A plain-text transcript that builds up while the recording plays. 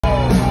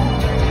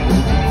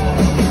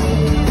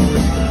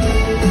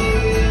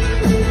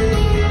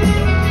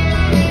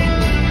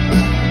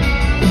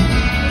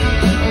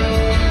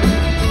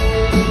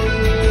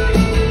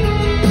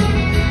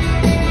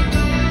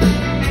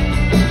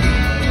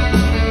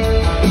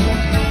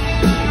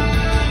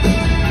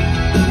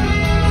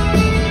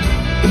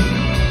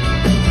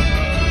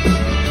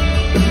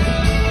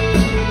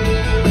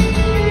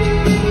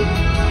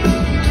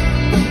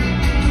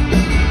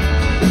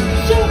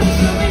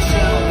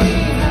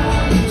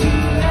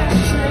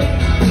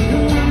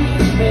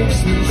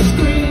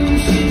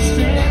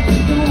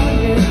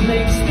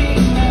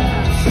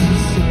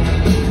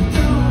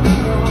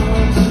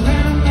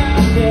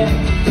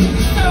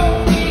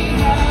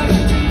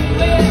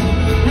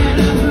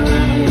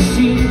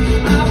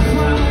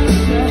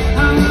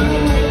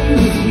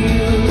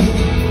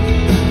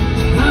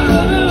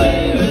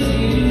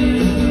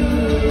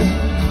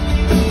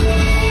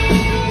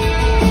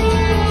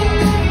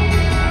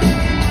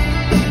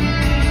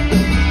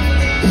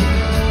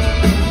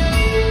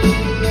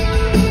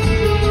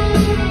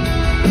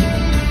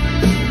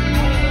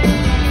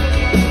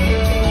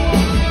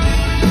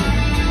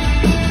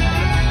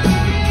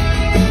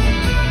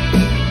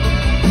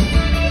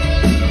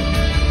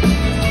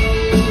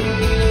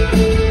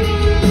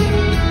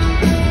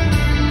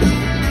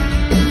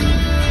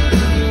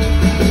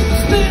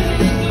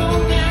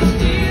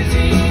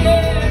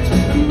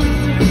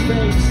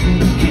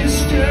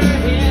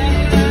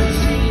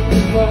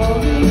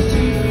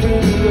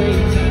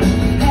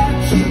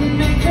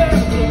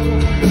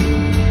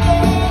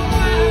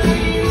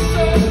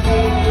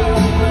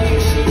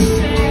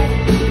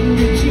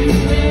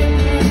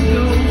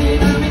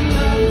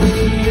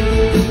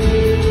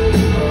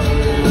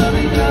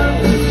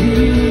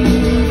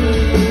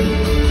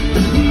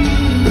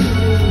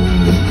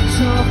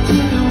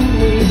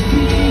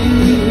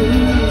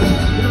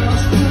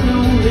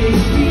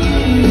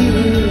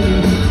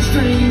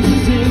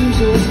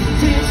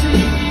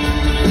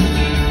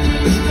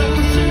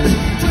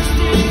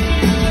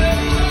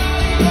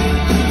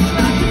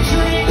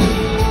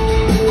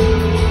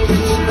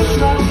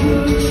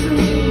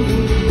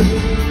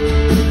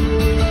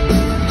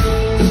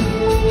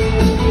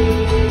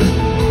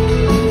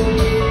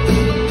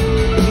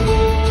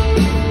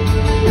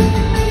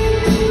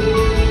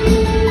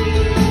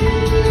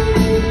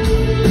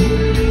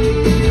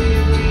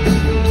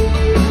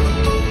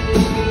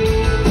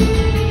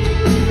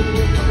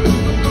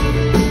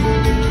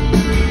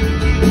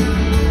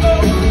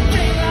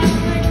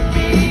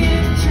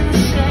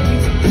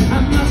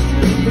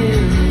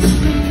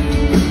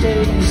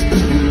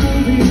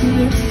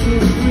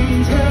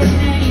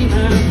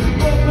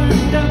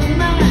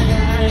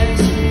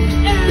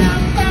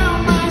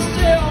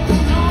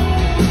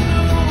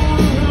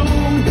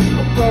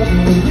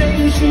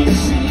raging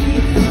sea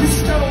that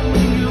stole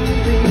the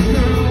only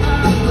girl I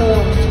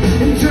loved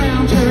and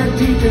drowned her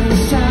deep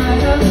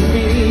inside of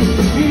me.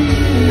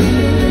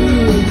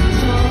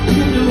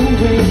 Talking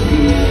away,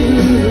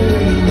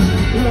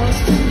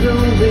 lost and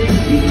lonely,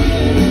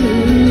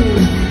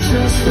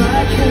 just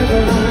like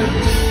heaven.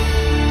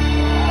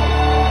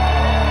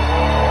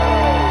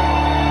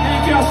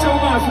 Thank y'all so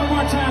much. One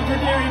more time for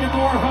Gary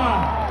DeMorha,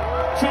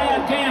 Chad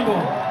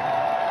Gamble,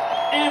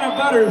 Anna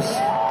Butters,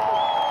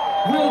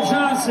 Will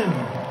Johnson,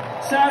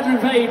 Sadra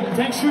Vaden.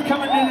 Thanks for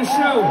coming to the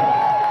show.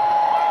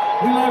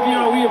 We love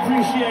y'all. We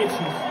appreciate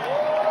you.